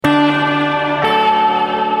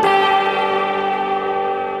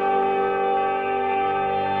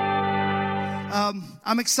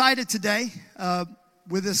I'm excited today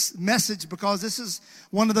with this message because this is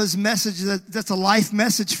one of those messages that's a life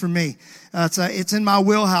message for me. It's in my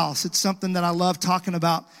wheelhouse. It's something that I love talking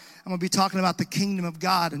about. I'm going to be talking about the kingdom of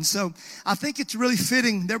God. And so I think it's really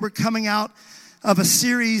fitting that we're coming out of a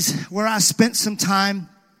series where I spent some time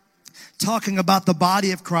talking about the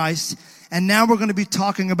body of Christ. And now we're going to be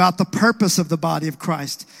talking about the purpose of the body of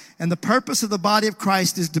Christ. And the purpose of the body of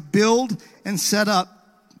Christ is to build and set up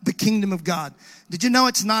the kingdom of God. Did you know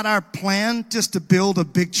it's not our plan just to build a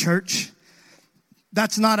big church?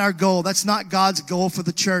 That's not our goal. That's not God's goal for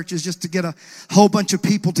the church, is just to get a whole bunch of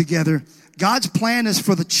people together. God's plan is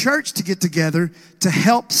for the church to get together to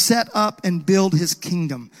help set up and build his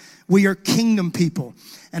kingdom. We are kingdom people.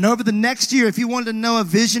 And over the next year, if you wanted to know a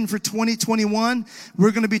vision for 2021,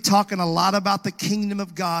 we're going to be talking a lot about the kingdom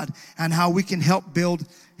of God and how we can help build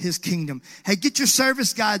his kingdom. Hey, get your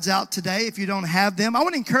service guides out today if you don't have them. I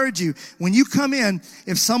want to encourage you, when you come in,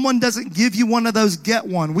 if someone doesn't give you one of those, get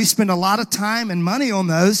one. We spend a lot of time and money on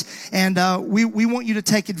those, and we want you to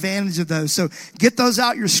take advantage of those. So get those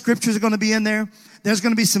out. Your scriptures are going to be in there. There's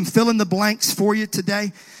going to be some fill in the blanks for you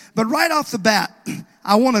today. But right off the bat,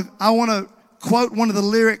 I want to quote one of the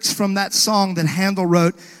lyrics from that song that Handel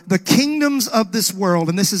wrote, "The kingdoms of this world,"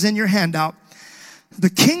 and this is in your handout,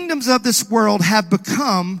 "the kingdoms of this world have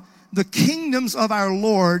become the kingdoms of our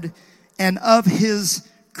Lord and of his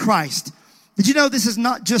Christ." Did you know this is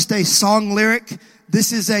not just a song lyric?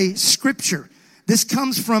 This is a scripture. This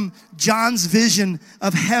comes from John's vision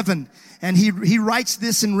of heaven. And he writes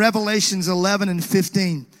this in Revelations 11 and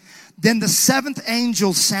 15. "Then the seventh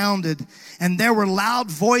angel sounded, and there were loud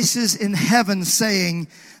voices in heaven saying,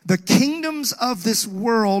 'The kingdoms of this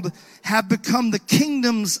world have become the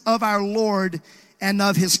kingdoms of our Lord and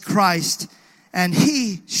of his Christ, and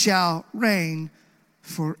he shall reign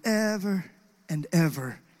forever and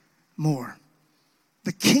ever more.'"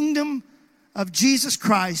 The kingdom of Jesus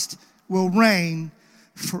Christ will reign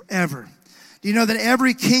forever. Do you know that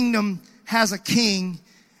every kingdom has a king,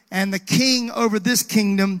 and the king over this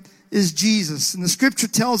kingdom is Jesus? And the scripture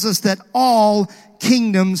tells us that all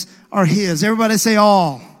kingdoms are his. Everybody say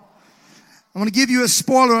all. I want to give you a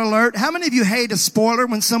spoiler alert. How many of you hate a spoiler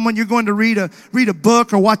when you're going to read a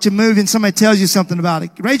book or watch a movie and somebody tells you something about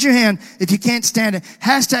it? Raise your hand if you can't stand it.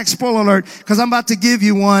 Hashtag spoiler alert, because I'm about to give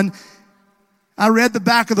you one. I read the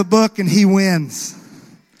back of the book and he wins.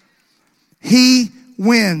 He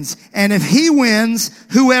wins. And if he wins,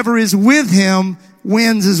 whoever is with him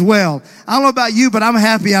wins as well. I don't know about you, but I'm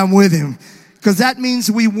happy I'm with him, because that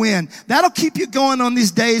means we win. That'll keep you going on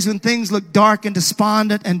these days when things look dark and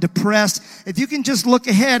despondent and depressed. If you can just look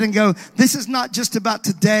ahead and go, this is not just about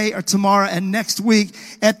today or tomorrow and next week.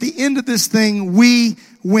 At the end of this thing, we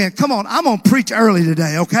win. Come on, I'm going to preach early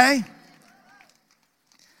today, okay?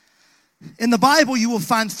 In the Bible, you will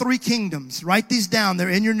find 3 kingdoms. Write these down. They're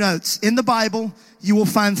in your notes. In the Bible, you will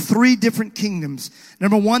find 3 different kingdoms.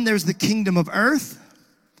 Number 1, there's the kingdom of earth.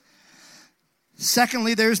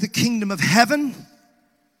 Secondly, there's the kingdom of heaven.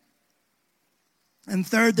 And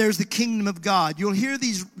third, there's the kingdom of God. You'll hear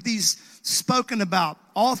these spoken about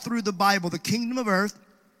all through the Bible: the kingdom of earth,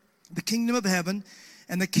 the kingdom of heaven,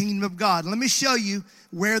 and the kingdom of God. Let me show you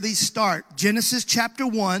where these start. Genesis chapter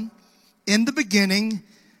 1, in the beginning,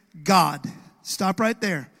 God. Stop right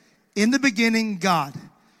there. In the beginning, God.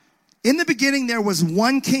 In the beginning, there was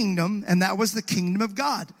one kingdom, and that was the kingdom of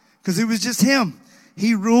God, because it was just him.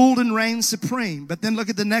 He ruled and reigned supreme. But then look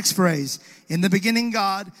at the next phrase. In the beginning,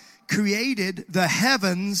 God created the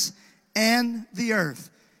heavens and the earth.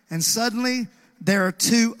 And suddenly, there are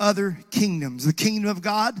 2 other kingdoms: the kingdom of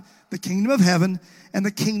God, the kingdom of heaven, and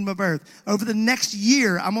the kingdom of earth. Over the next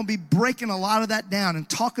year, I'm going to be breaking a lot of that down and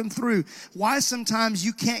talking through why sometimes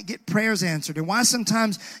you can't get prayers answered and why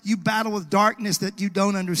sometimes you battle with darkness that you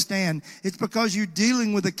don't understand. It's because you're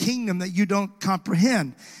dealing with a kingdom that you don't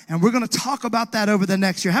comprehend. And we're going to talk about that over the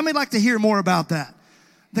next year. How many like to hear more about that?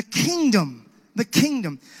 The kingdom. The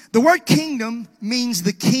kingdom. The word kingdom means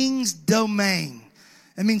the king's domain.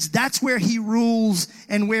 It means that's where he rules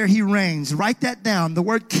and where he reigns. Write that down. The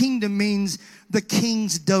word kingdom means the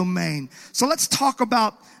king's domain. So let's talk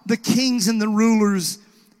about the kings and the rulers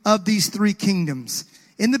of these 3 kingdoms.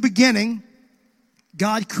 In the beginning,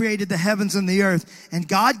 God created the heavens and the earth, and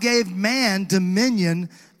God gave man dominion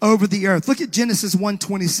over the earth. Look at Genesis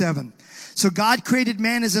 1:27. So God created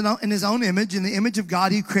man in his own image. In the image of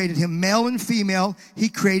God, he created him. Male and female, he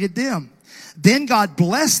created them. Then God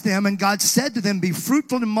blessed them, and God said to them, "Be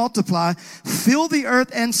fruitful and multiply, fill the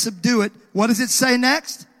earth and subdue it." What does it say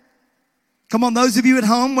next? Come on, those of you at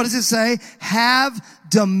home, what does it say? "Have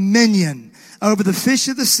dominion over the fish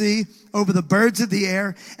of the sea, over the birds of the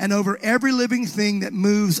air, and over every living thing that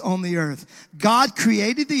moves on the earth. God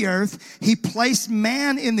created the earth. He placed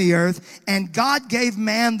man in the earth, and God gave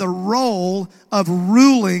man the role of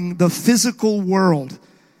ruling the physical world.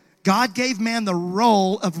 God gave man the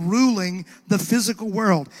role of ruling the physical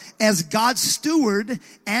world as God's steward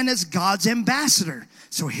and as God's ambassador.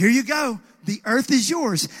 So here you go. The earth is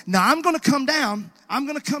yours. Now I'm going to come down. I'm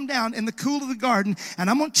going to come down in the cool of the garden, and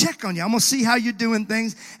I'm going to check on you. I'm going to see how you're doing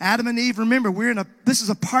things. Adam and Eve, remember, this is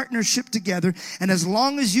a partnership together. And as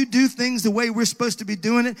long as you do things the way we're supposed to be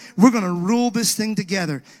doing it, we're going to rule this thing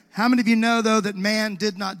together. How many of you know, though, that man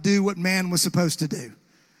did not do what man was supposed to do?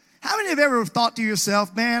 How many have ever thought to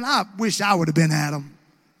yourself, man, I wish I would have been Adam.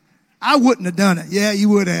 I wouldn't have done it. Yeah, you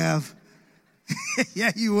would have.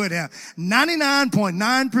 Yeah, you would have.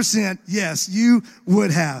 99.9%, yes, you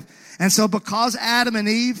would have. And so because Adam and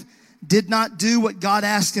Eve did not do what God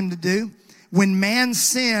asked him to do, when man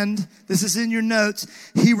sinned, this is in your notes,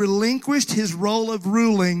 he relinquished his role of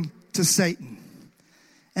ruling to Satan.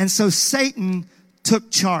 And so Satan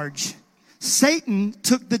took charge. Satan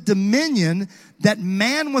took the dominion that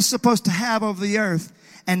man was supposed to have over the earth,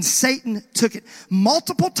 and Satan took it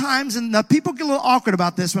multiple times. And now people get a little awkward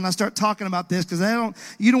about this when I start talking about this, because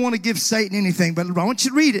you don't want to give Satan anything, but I want you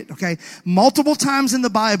to read it, okay? Multiple times in the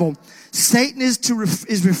Bible, Satan is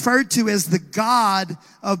referred to as the god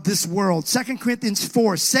of this world. 2 Corinthians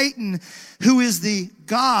 4, Satan, who is the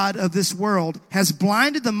god of this world, has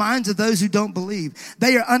blinded the minds of those who don't believe.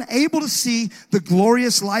 They are unable to see the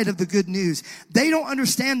glorious light of the good news. They don't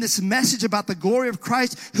understand this message about the glory of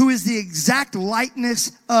Christ, who is the exact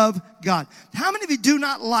likeness of God. How many of you do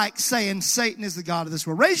not like saying Satan is the god of this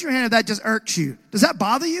world? Raise your hand if that just irks you. Does that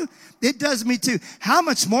bother you? It does me too. How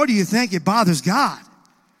much more do you think it bothers God?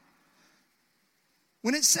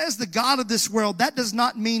 When it says the god of this world, that does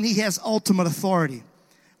not mean he has ultimate authority.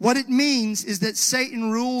 What it means is that Satan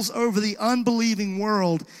rules over the unbelieving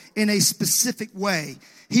world in a specific way.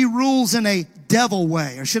 He rules in a devil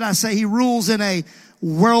way, or should I say he rules in a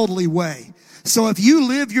worldly way. So if you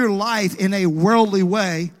live your life in a worldly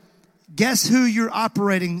way, guess who you're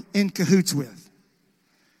operating in cahoots with?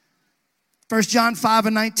 1 John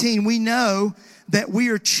 5:19, we know that we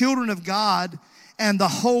are children of God, and the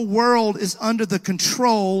whole world is under the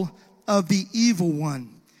control of the evil one.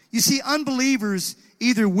 You see, unbelievers,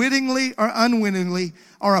 either wittingly or unwittingly,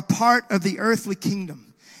 are a part of the earthly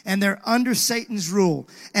kingdom, and they're under Satan's rule.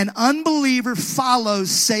 An unbeliever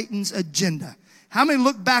follows Satan's agenda. How many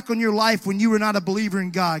look back on your life when you were not a believer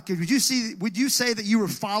in God? Would you say that you were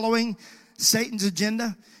following Satan's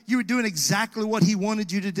agenda? You were doing exactly what he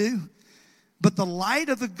wanted you to do? But the light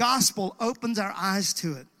of the gospel opens our eyes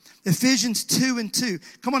to it. Ephesians 2:2.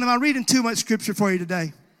 Come on, am I reading too much scripture for you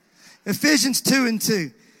today? Ephesians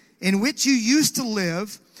 2:2. In which you used to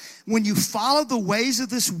live when you followed the ways of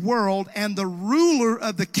this world and the ruler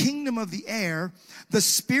of the kingdom of the air, the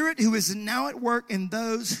spirit who is now at work in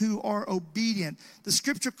those who are obedient. The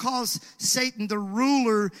scripture calls Satan the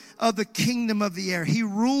ruler of the kingdom of the air. He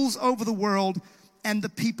rules over the world and the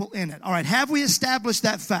people in it. All right, have we established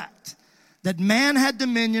that fact? That man had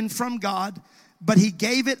dominion from God, but he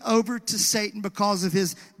gave it over to Satan because of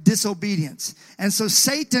his disobedience. And so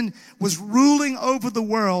Satan was ruling over the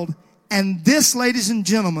world. And this, ladies and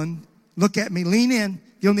gentlemen, look at me, lean in.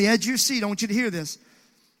 You're on the edge of your seat. I want you to hear this.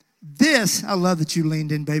 This, I love that you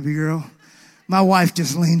leaned in, baby girl. My wife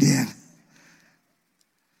just leaned in.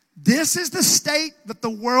 This is the state that the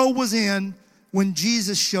world was in when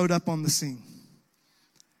Jesus showed up on the scene.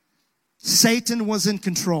 Satan was in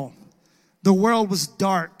control. The world was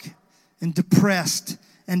dark and depressed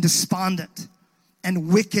and despondent and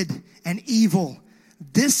wicked and evil.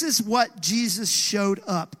 This is what Jesus showed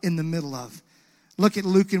up in the middle of. Look at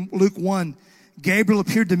Luke 1. Gabriel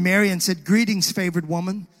appeared to Mary and said, "Greetings, favored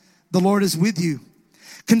woman. The Lord is with you."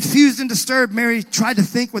 Confused and disturbed, Mary tried to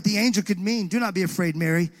think what the angel could mean. "Do not be afraid,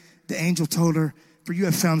 Mary," the angel told her, "for you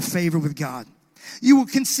have found favor with God. You will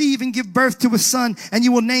conceive and give birth to a son, and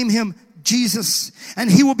you will name him Jesus,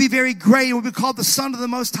 and he will be very great and will be called the Son of the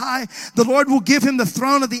Most High. The Lord will give him the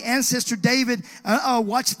throne of the ancestor David."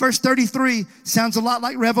 Watch verse 33. Sounds a lot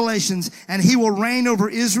like Revelations. "And he will reign over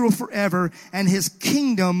Israel forever, and his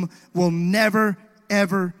kingdom will never,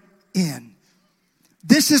 ever end."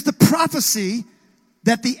 This is the prophecy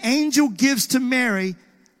that the angel gives to Mary,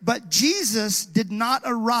 but Jesus did not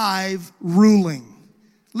arrive ruling.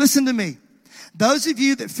 Listen to me. Those of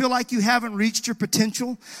you that feel like you haven't reached your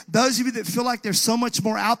potential, those of you that feel like there's so much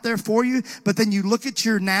more out there for you, but then you look at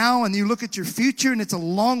your now and you look at your future and it's a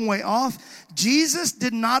long way off, Jesus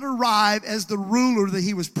did not arrive as the ruler that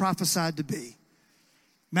he was prophesied to be.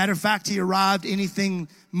 Matter of fact, he arrived anything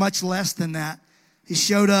much less than that. He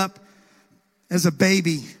showed up as a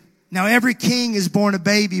baby. Now, every king is born a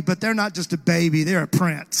baby, but they're not just a baby. They're a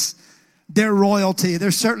prince. They're royalty.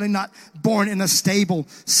 They're certainly not born in a stable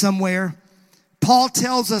somewhere. Paul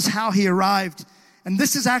tells us how he arrived. And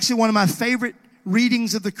this is actually one of my favorite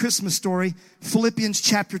readings of the Christmas story, Philippians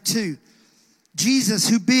chapter 2. Jesus,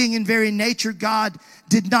 who being in very nature God,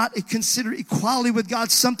 did not consider equality with God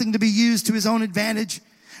something to be used to his own advantage.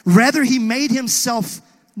 Rather, he made himself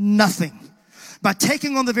nothing by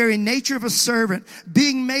taking on the very nature of a servant,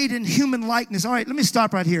 being made in human likeness. All right, let me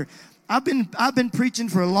stop right here. I've been preaching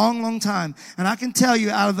for a long, long time, and I can tell you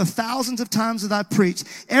out of the thousands of times that I've preached,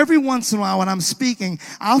 every once in a while when I'm speaking,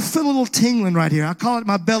 I'll feel a little tingling right here. I call it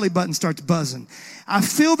my belly button starts buzzing. I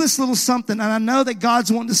feel this little something, and I know that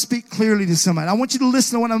God's wanting to speak clearly to somebody. I want you to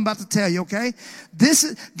listen to what I'm about to tell you, okay?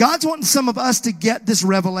 God's wanting some of us to get this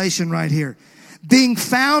revelation right here. Being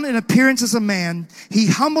found in appearance as a man, he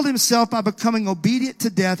humbled himself by becoming obedient to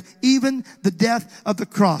death, even the death of the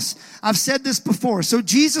cross. I've said this before. So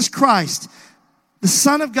Jesus Christ, the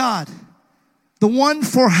Son of God, the one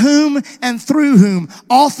for whom and through whom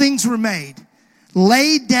all things were made,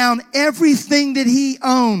 laid down everything that he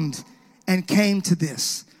owned and came to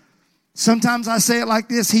this. Sometimes I say it like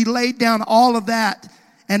this. He laid down all of that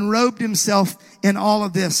and robed himself in all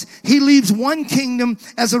of this. He leaves one kingdom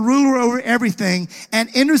as a ruler over everything and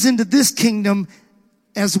enters into this kingdom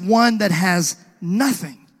as one that has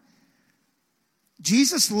nothing.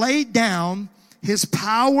 Jesus laid down his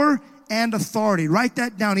power and authority. Write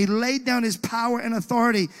that down. He laid down his power and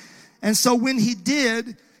authority. And so when he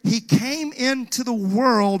did, he came into the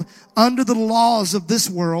world under the laws of this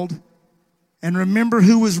world. And remember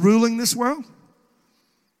who was ruling this world?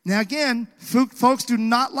 Now again, folks do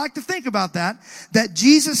not like to think about that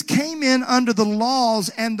Jesus came in under the laws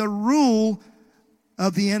and the rule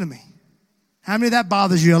of the enemy. How many of that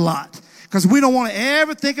bothers you a lot? Because we don't want to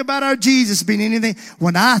ever think about our Jesus being anything.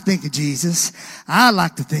 When I think of Jesus, I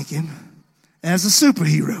like to think him as a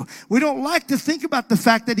superhero. We don't like to think about the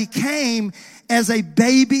fact that he came as a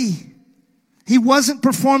baby. He wasn't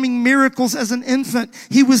performing miracles as an infant.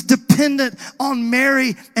 He was dependent on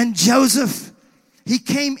Mary and Joseph. He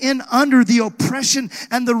came in under the oppression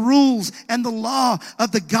and the rules and the law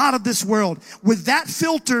of the God of this world. With that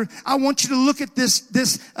filter, I want you to look at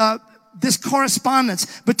this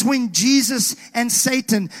correspondence between Jesus and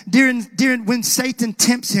Satan during when Satan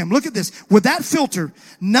tempts him. Look at this. With that filter,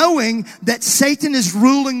 knowing that Satan is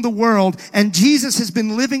ruling the world and Jesus has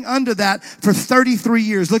been living under that for 33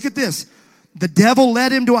 years. Look at this. The devil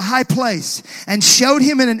led him to a high place and showed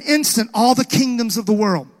him in an instant all the kingdoms of the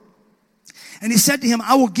world. And he said to him,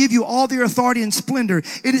 I will give you all their authority and splendor.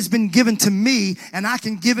 It has been given to me, and I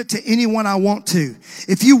can give it to anyone I want to.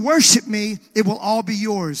 If you worship me, it will all be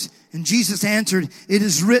yours. And Jesus answered, it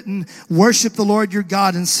is written, worship the Lord your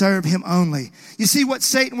God and serve him only. You see, what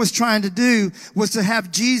Satan was trying to do was to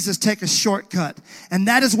have Jesus take a shortcut. And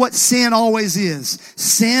that is what sin always is.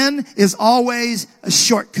 Sin is always a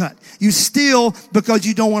shortcut. You steal because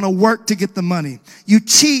you don't want to work to get the money. You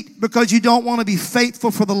cheat because you don't want to be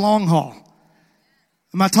faithful for the long haul.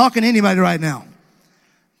 Am I talking to anybody right now?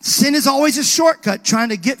 Sin is always a shortcut, trying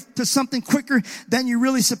to get to something quicker than you're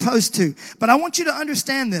really supposed to. But I want you to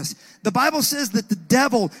understand this. The Bible says that the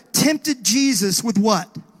devil tempted Jesus with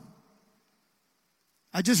what?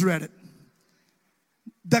 I just read it.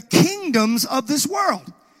 The kingdoms of this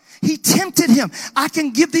world. He tempted him. I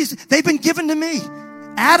can give these, they've been given to me.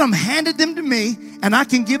 Adam handed them to me, and I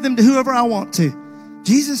can give them to whoever I want to.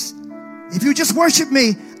 Jesus, if you just worship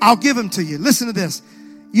me, I'll give them to you. Listen to this.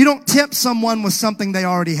 You don't tempt someone with something they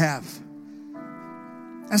already have.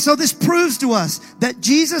 And so this proves to us that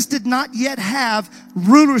Jesus did not yet have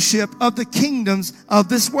rulership of the kingdoms of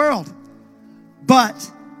this world. But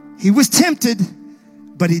he was tempted,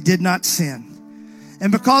 but he did not sin.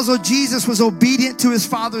 And because Jesus was obedient to his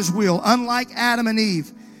Father's will, unlike Adam and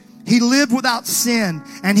Eve, he lived without sin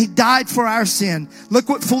and he died for our sin. Look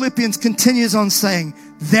what Philippians continues on saying.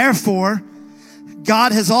 Therefore,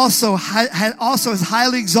 God has also has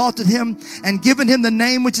highly exalted him and given him the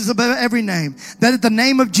name which is above every name, that at the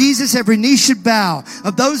name of Jesus every knee should bow,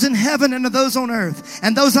 of those in heaven and of those on earth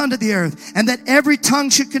and those under the earth, and that every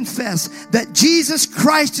tongue should confess that Jesus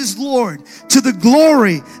Christ is Lord, to the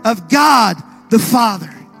glory of God the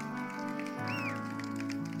Father.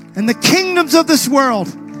 And the kingdoms of this world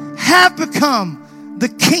have become the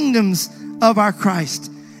kingdoms of our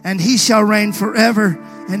Christ, and he shall reign forever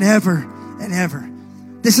and ever and ever.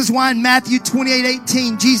 This is why in Matthew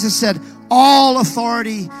 28:18, Jesus said, all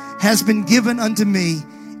authority has been given unto me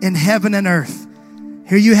in heaven and earth.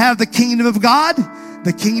 Here you have the kingdom of God,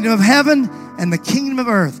 the kingdom of heaven and the kingdom of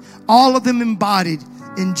earth, all of them embodied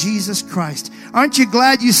in Jesus Christ. Aren't you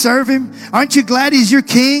glad you serve him? Aren't you glad he's your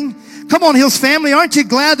king? Come on, Hills family, aren't you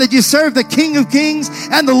glad that you serve the King of Kings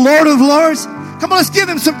and the Lord of Lords? Come on, let's give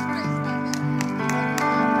him some praise.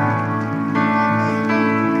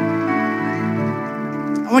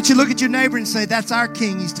 I want you to look at your neighbor and say, that's our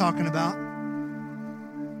king he's talking about.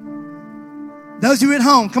 Those of you at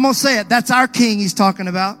home, come on, say it. That's our king he's talking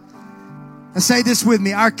about. Now say this with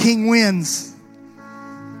me. Our king wins.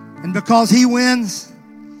 And because he wins,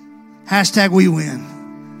 we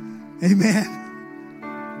win. Amen.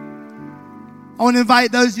 I want to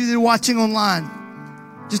invite those of you that are watching online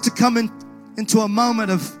just to come into a moment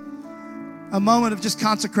of just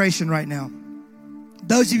consecration right now.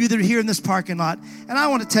 Those of you that are here in this parking lot, and I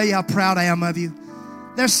want to tell you how proud I am of you.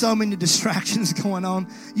 There's so many distractions going on.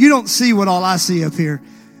 You don't see what all I see up here.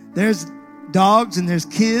 There's dogs and there's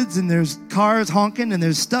kids and there's cars honking and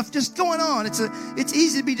there's stuff just going on. It's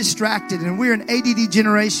easy to be distracted, and we're an ADD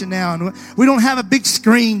generation now, and we don't have a big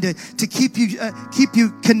screen to keep you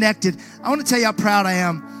connected. I want to tell you how proud I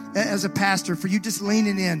am as a pastor for you just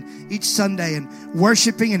leaning in each Sunday and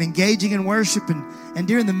worshiping and engaging in worship, and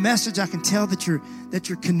during the message I can tell that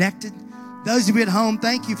you're connected. Those of you at home,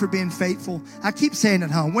 thank you for being faithful. I keep saying at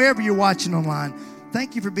home, wherever you're watching online,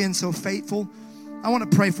 thank you for being so faithful. I want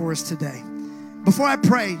to pray for us today. Before I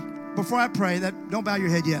pray, don't bow your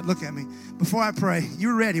head yet. Look at me. Before I pray, you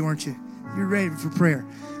were ready, weren't you? You're ready for prayer.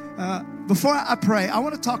 Before I pray, I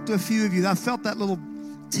want to talk to a few of you. I felt that little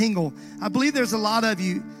tingle. I believe there's a lot of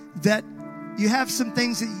you that you have some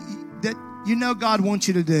things that you know God wants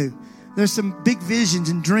you to do. There's some big visions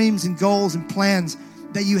and dreams and goals and plans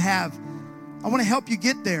that you have. I want to help you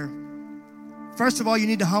get there. First of all, you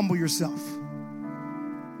need to humble yourself.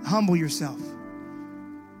 Humble yourself.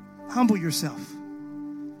 Humble yourself.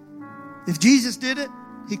 If Jesus did it,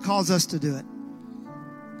 he calls us to do it.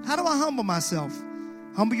 How do I humble myself?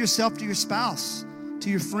 Humble yourself to your spouse, to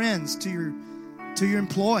your friends, to your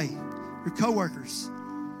employee, your coworkers,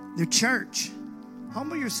 your church.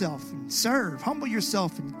 Humble yourself and serve. Humble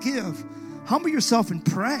yourself and give. Humble yourself and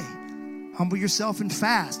pray. Humble yourself and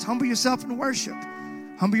fast. Humble yourself and worship.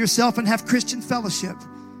 Humble yourself and have Christian fellowship.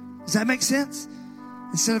 Does that make sense?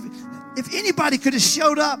 If anybody could have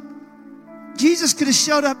showed up, Jesus could have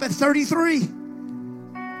showed up at 33.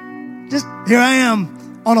 Just, here I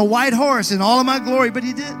am on a white horse in all of my glory, but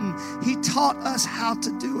he didn't. He taught us how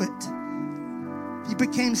to do it. He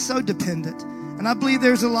became so dependent. And I believe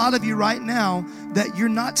there's a lot of you right now that you're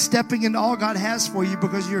not stepping into all God has for you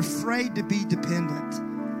because you're afraid to be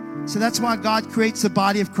dependent. So that's why God creates the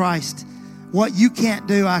body of Christ. What you can't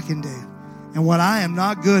do, I can do. And what I am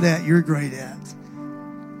not good at, you're great at.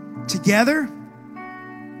 Together,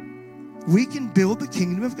 we can build the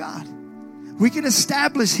kingdom of God. We can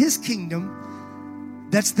establish his kingdom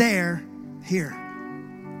that's there, here.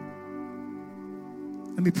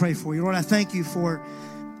 Let me pray for you. Lord, I thank you for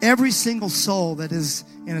every single soul that is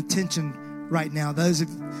in attention right now. Those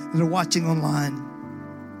that are watching online.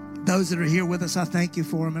 Those that are here with us, I thank you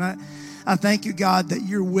for them. And I thank you, God, that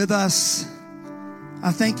you're with us.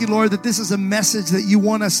 I thank you, Lord, that this is a message that you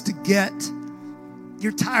want us to get.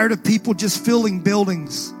 You're tired of people just filling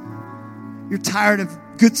buildings. You're tired of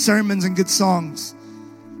good sermons and good songs.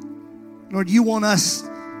 Lord, you want us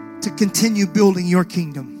to continue building your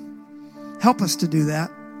kingdom. Help us to do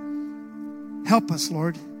that. Help us,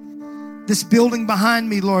 Lord. This building behind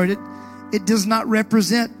me, Lord, it does not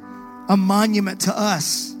represent a monument to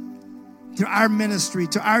us, to our ministry,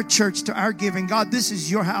 to our church, to our giving. God, this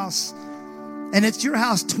is your house, and it's your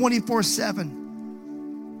house 24/7.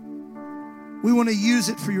 We want to use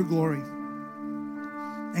it for your glory.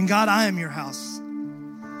 And God, I am your house.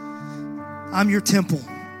 I'm your temple.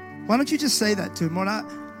 Why don't you just say that to him? Lord,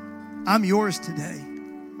 I'm yours today.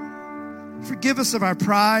 Forgive us of our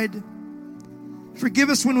pride. Forgive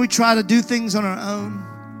us when we try to do things on our own.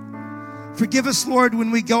 Forgive us, Lord,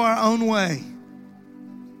 when we go our own way.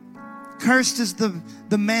 Cursed is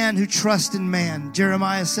the man who trusts in man,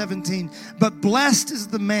 Jeremiah 17. But blessed is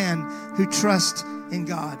the man who trusts in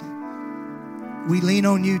God. We lean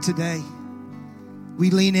on you today. We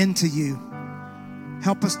lean into you.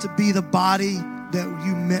 Help us to be the body that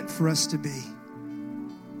you meant for us to be.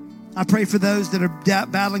 I pray for those that are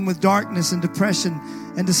battling with darkness and depression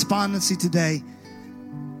and despondency today.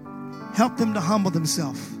 Help them to humble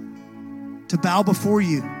themselves, to bow before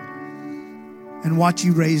you and watch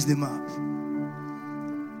you raise them up.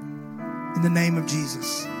 In the name of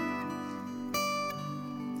Jesus.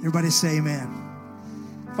 Everybody say amen.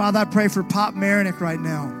 Father, I pray for Pop Marinick right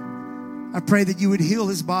now. I pray that you would heal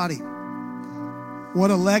his body.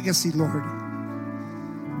 What a legacy, Lord.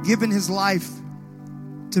 given his life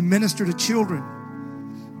to minister to children.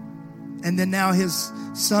 And then now his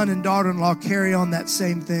son and daughter-in-law carry on that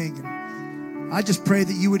same thing. And I just pray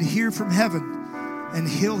that you would hear from heaven and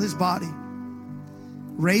heal his body.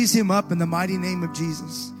 Raise him up in the mighty name of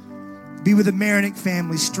Jesus. Be with the Marinick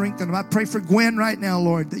family. Strengthen them. I pray for Gwen right now,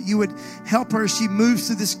 Lord, that you would help her as she moves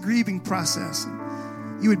through this grieving process.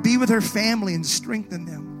 You would be with her family and strengthen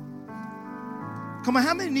them. Come on,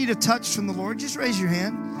 how many need a touch from the Lord? Just raise your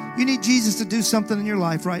hand. You need Jesus to do something in your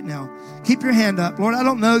life right now. Keep your hand up. Lord, I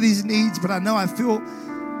don't know these needs, but I know I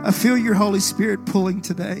feel your Holy Spirit pulling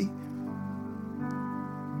today.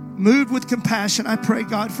 Moved with compassion, I pray,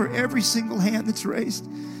 God, for every single hand that's raised.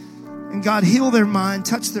 And God, heal their mind,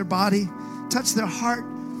 touch their body, touch their heart.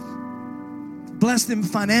 Bless them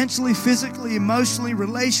financially, physically, emotionally,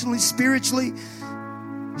 relationally, spiritually.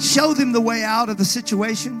 Show them the way out of the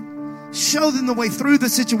situation. Show them the way through the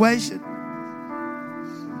situation.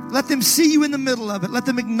 Let them see you in the middle of it. Let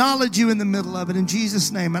them acknowledge you in the middle of it in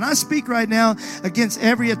Jesus' name. And I speak right now against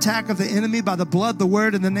every attack of the enemy by the blood, the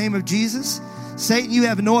word, in the name of Jesus. Satan, you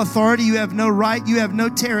have no authority. You have no right. You have no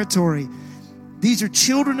territory. These are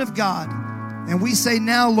children of God. And we say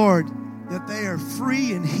now, Lord, that they are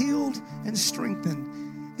free and healed and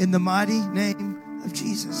strengthened in the mighty name of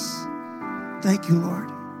Jesus. Thank you, Lord.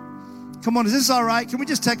 Come on, is this all right? Can we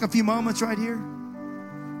just take a few moments right here?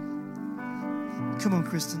 Come on,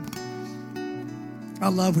 Kristen. I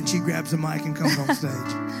love when she grabs the mic and comes on stage.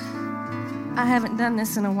 I haven't done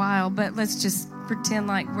this in a while, but let's just pretend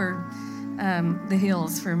like we're the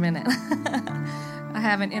Hills for a minute. I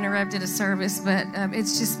haven't interrupted a service, but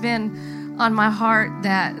it's just been on my heart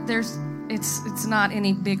that it's not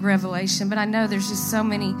any big revelation, but I know there's just so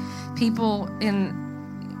many people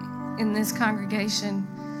in this congregation,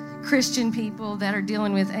 Christian people, that are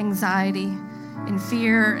dealing with anxiety and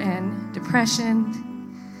fear and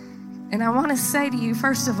depression. And I want to say to you,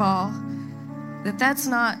 first of all, that's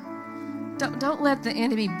not, don't let the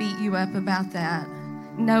enemy beat you up about that.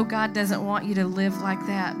 No, God doesn't want you to live like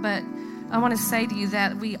that. But I want to say to you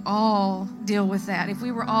that we all deal with that. If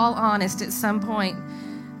we were all honest at some point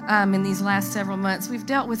in these last several months, we've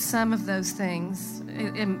dealt with some of those things.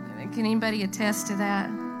 Can anybody attest to that?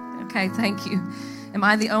 Okay, thank you. Am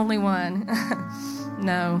I the only one?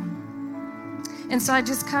 No. And so I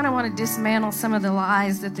just kind of want to dismantle some of the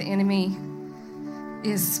lies that the enemy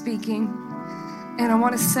is speaking. And I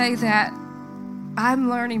want to say that I'm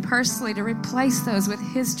learning personally to replace those with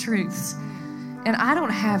his truths. And I don't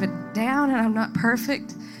have it down, and I'm not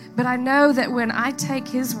perfect, but I know that when I take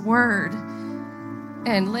his word,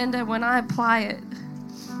 and Linda, when I apply it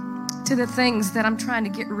to the things that I'm trying to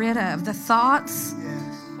get rid of, the thoughts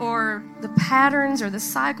or the patterns or the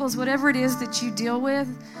cycles, whatever it is that you deal with,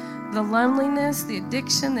 the loneliness, the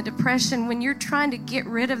addiction, the depression, when you're trying to get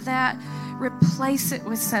rid of that, replace it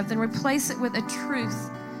with something. Replace it with a truth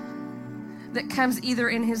that comes either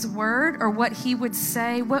in his word or what he would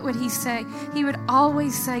say. What would he say? He would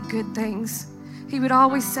always say good things. He would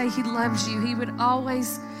always say he loves you. He would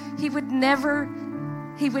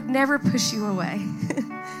never push you away.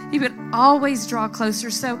 He would always draw closer.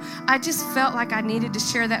 So I just felt like I needed to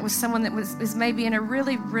share that with someone that is maybe in a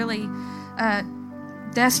really, really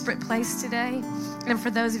desperate place today. And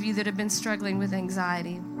for those of you that have been struggling with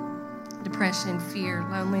anxiety, depression, fear,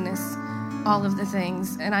 loneliness, all of the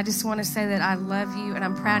things. And I just want to say that I love you and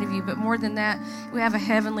I'm proud of you. But more than that, we have a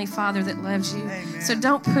heavenly Father that loves you. Amen. So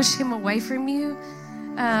don't push him away from you.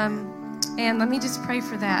 And let me just pray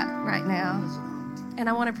for that right now. And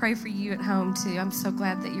I want to pray for you at home too. I'm so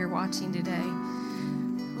glad that you're watching today.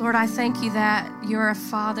 Lord, I thank you that you're a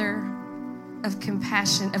Father of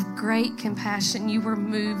compassion, of great compassion. You were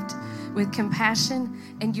moved with compassion,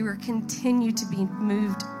 and you will continue to be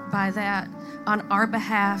moved by that on our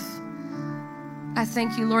behalf. I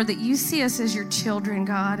thank you, Lord, that you see us as your children,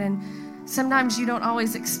 God, and sometimes you don't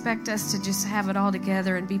always expect us to just have it all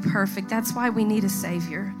together and be perfect. That's why we need a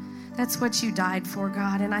Savior. That's what you died for,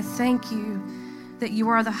 God, and I thank you that you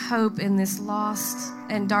are the hope in this lost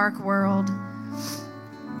and dark world.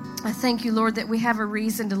 I thank you, Lord, that we have a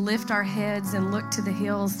reason to lift our heads and look to the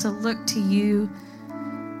hills, to look to you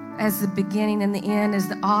as the beginning and the end, as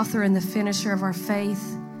the author and the finisher of our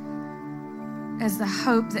faith, as the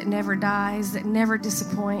hope that never dies, that never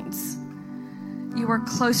disappoints. You are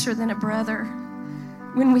closer than a brother.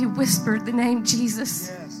 When we whispered the name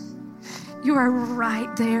Jesus, you are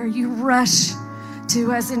right there. You rush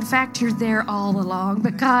to us. In fact, you're there all along.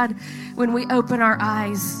 But God, when we open our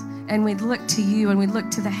eyes and we look to you and we look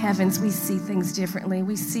to the heavens, we see things differently.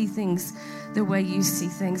 We see things the way you see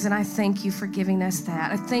things. And I thank you for giving us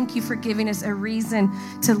that. I thank you for giving us a reason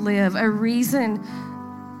to live, a reason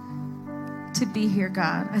to be here,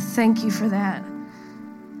 God. I thank you for that.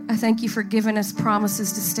 I thank you for giving us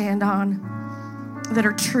promises to stand on that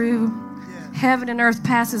are true. Heaven and earth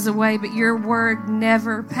passes away, but your word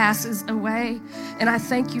never passes away. And I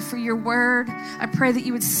thank you for your word. I pray that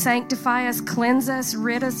you would sanctify us, cleanse us,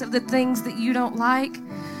 rid us of the things that you don't like.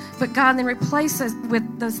 But God, then replace us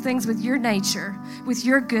with those things with your nature, with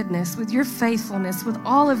your goodness, with your faithfulness, with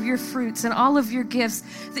all of your fruits and all of your gifts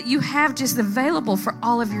that you have just available for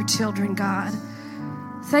all of your children, God.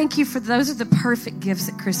 Thank you for those are the perfect gifts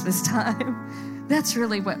at Christmas time. That's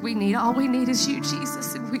really what we need. All we need is you,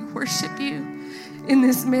 Jesus, and we worship you in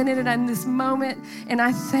this minute and in this moment. And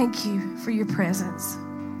I thank you for your presence.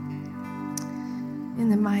 In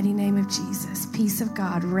the mighty name of Jesus, peace of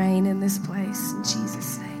God reign in this place. In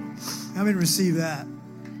Jesus' name. How many receive that?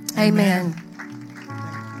 Amen.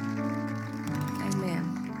 Amen.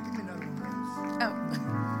 Oh.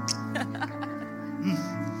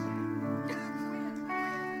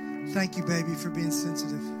 Thank you, baby, for being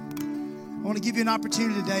sensitive. I want to give you an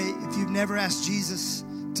opportunity today. If you've never asked Jesus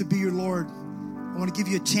to be your Lord, I want to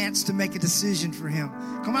give you a chance to make a decision for him.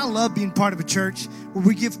 Come on, I love being part of a church where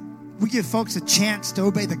we give folks a chance to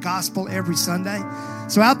obey the gospel every Sunday.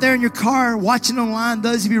 So out there in your car, watching online,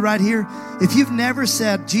 those of you right here, if you've never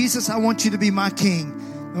said, Jesus, I want you to be my king,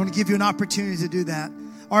 I want to give you an opportunity to do that.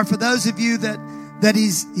 Or for those of you that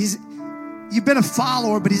you've been a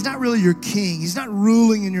follower, but he's not really your king. He's not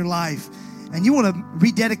ruling in your life. And you want to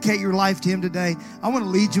rededicate your life to him today, I want to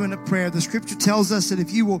lead you in a prayer. The scripture tells us that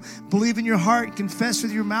if you will believe in your heart and confess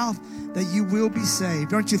with your mouth, that you will be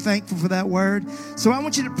saved. Aren't you thankful for that word? So I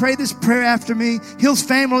want you to pray this prayer after me. Hills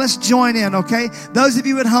family, let's join in, okay? Those of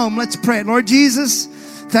you at home, let's pray. Lord Jesus,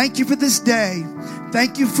 thank you for this day.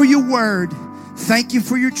 Thank you for your word. Thank you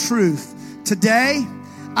for your truth. Today,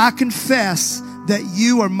 I confess that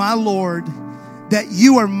you are my Lord, that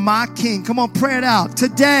you are my King. Come on, pray it out.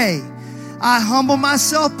 Today, I humble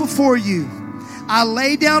myself before you. I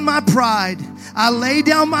lay down my pride. I lay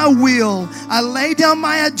down my will. I lay down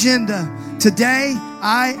my agenda. Today,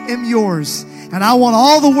 I am yours. And I want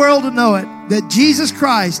all the world to know it, that Jesus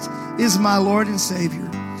Christ is my Lord and Savior.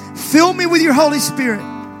 Fill me with your Holy Spirit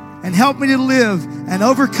and help me to live an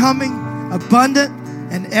overcoming, abundant,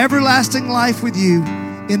 and everlasting life with you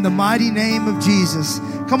in the mighty name of Jesus.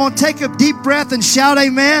 Come on, take a deep breath and shout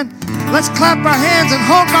amen. Let's clap our hands and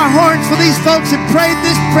honk our horns for these folks that prayed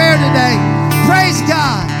this prayer today. Praise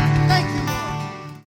God.